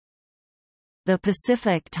The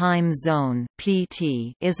Pacific Time Zone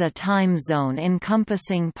 (PT) is a time zone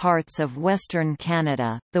encompassing parts of western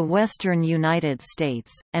Canada, the western United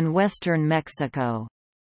States, and western Mexico.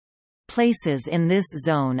 Places in this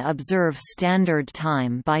zone observe Standard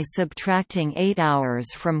Time by subtracting 8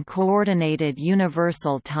 hours from Coordinated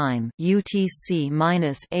Universal Time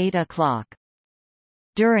 (UTC-8 o'clock).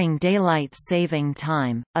 During Daylight Saving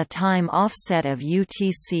Time, a time offset of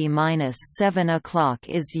UTC-7 o'clock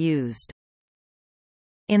is used.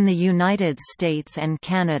 In the United States and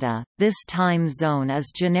Canada, this time zone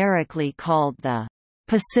is generically called the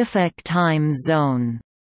Pacific Time Zone.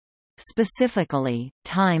 Specifically,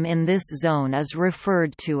 time in this zone is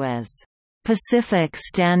referred to as Pacific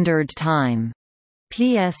Standard Time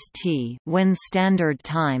 (PST) when Standard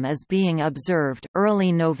Time is being observed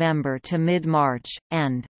early November to mid-March,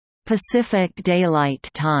 and Pacific Daylight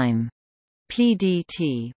Time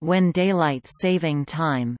 (PDT) when Daylight Saving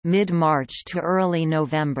Time mid-March to early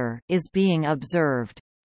November is being observed.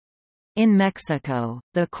 In Mexico,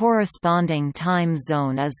 the corresponding time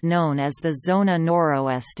zone is known as the Zona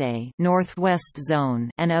Noroeste (Northwest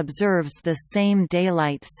Zone) and observes the same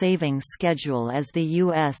daylight saving schedule as the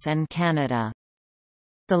US and Canada.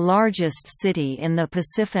 The largest city in the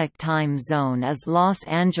Pacific Time Zone is Los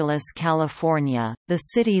Angeles, California. The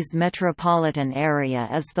city's metropolitan area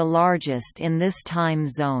is the largest in this time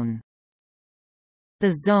zone.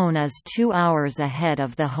 The zone is 2 hours ahead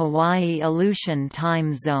of the Hawaii Aleutian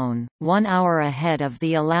Time Zone, 1 hour ahead of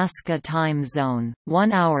the Alaska Time Zone,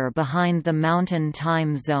 1 hour behind the Mountain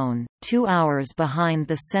Time Zone, 2 hours behind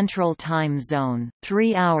the Central Time Zone,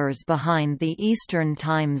 3 hours behind the Eastern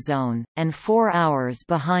Time Zone, and 4 hours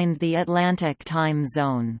behind the Atlantic Time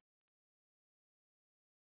Zone.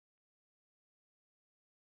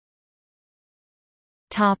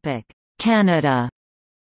 Canada.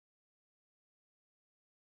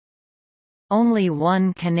 Only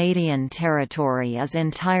one Canadian territory is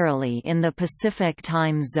entirely in the Pacific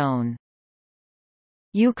Time Zone.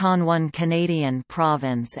 Yukon, one Canadian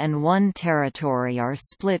province and one territory are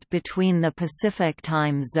split between the Pacific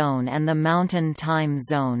Time Zone and the Mountain Time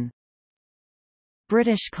Zone.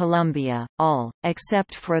 British Columbia, all,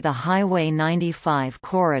 except for the Highway 95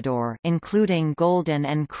 corridor including Golden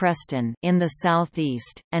and Creston in the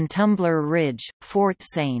southeast, and Tumbler Ridge, Fort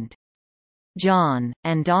St. John,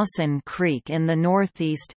 and Dawson Creek in the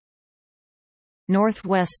northeast.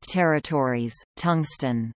 Northwest Territories,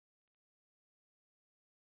 Tungsten.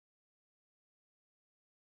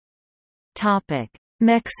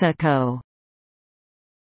 Mexico.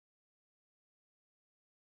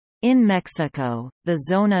 In Mexico, the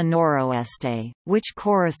Zona Noroeste, which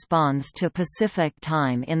corresponds to Pacific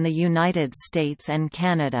Time in the United States and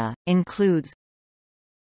Canada, includes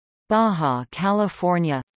Baja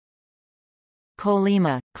California,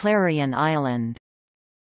 Colima, Clarion Island.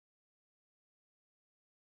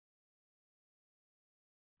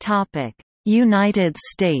 United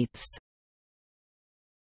States.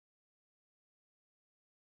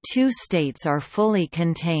 2 states are fully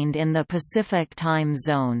contained in the Pacific Time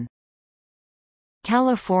Zone.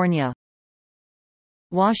 California,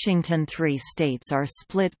 Washington. 3 states are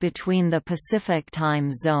split between the Pacific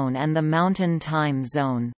Time Zone and the Mountain Time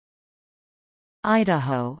Zone.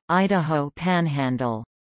 Idaho, Idaho Panhandle.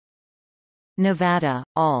 Nevada,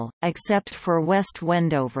 all, except for West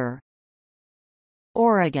Wendover.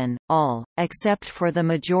 Oregon, all, except for the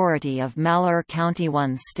majority of Malheur County.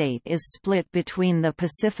 1 state is split between the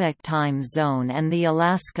Pacific Time Zone and the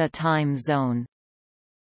Alaska Time Zone.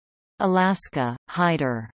 Alaska,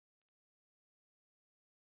 Hyder.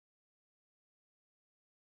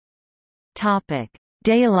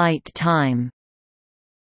 Daylight time.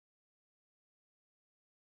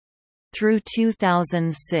 Through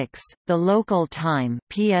 2006, the local time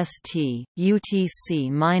 (PST)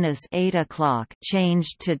 UTC-8 o'clock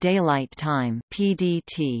changed to daylight time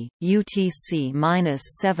 (PDT)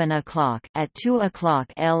 UTC-7 o'clock at 2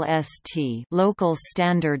 o'clock LST (local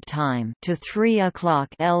standard time) to 3 o'clock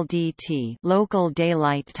LDT (local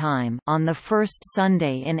daylight time) on the first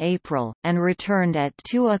Sunday in April, and returned at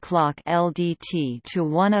 2 o'clock LDT to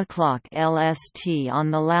 1 o'clock LST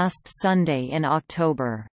on the last Sunday in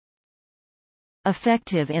October.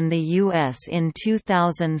 Effective in the U.S. in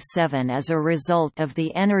 2007 as a result of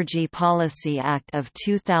the Energy Policy Act of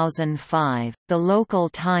 2005, the local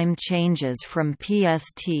time changes from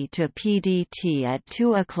PST to PDT at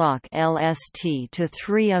 2 o'clock LST to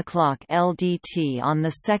 3 o'clock LDT on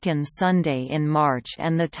the second Sunday in March,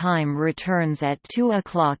 and the time returns at 2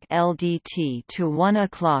 o'clock LDT to 1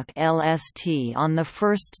 o'clock LST on the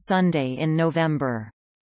first Sunday in November.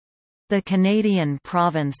 The Canadian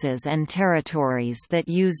provinces and territories that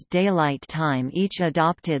used daylight time each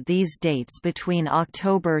adopted these dates between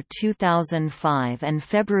October 2005 and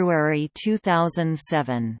February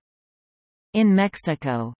 2007. In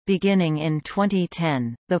Mexico, beginning in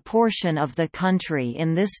 2010, the portion of the country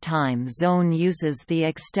in this time zone uses the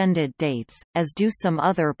extended dates, as do some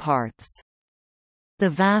other parts. The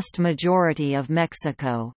vast majority of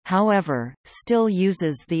Mexico, however, still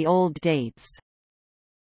uses the old dates.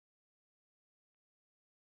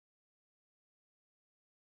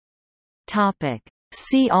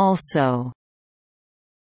 See also: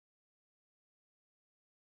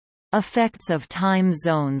 Effects of time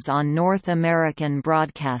zones on North American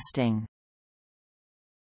broadcasting.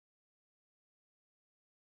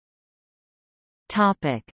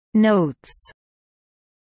 Notes.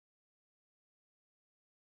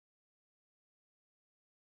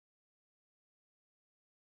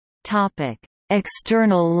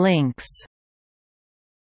 External links.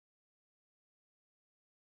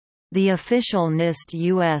 The official NIST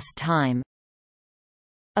U.S. time.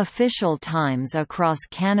 Official times across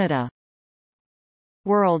Canada.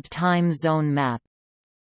 World Time Zone Map.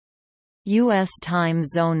 U.S. Time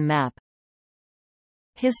Zone Map.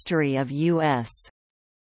 History of U.S.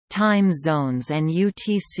 time zones and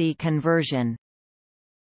UTC conversion.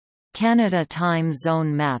 Canada Time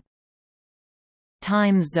Zone Map.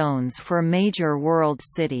 Time zones for major world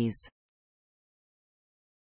cities.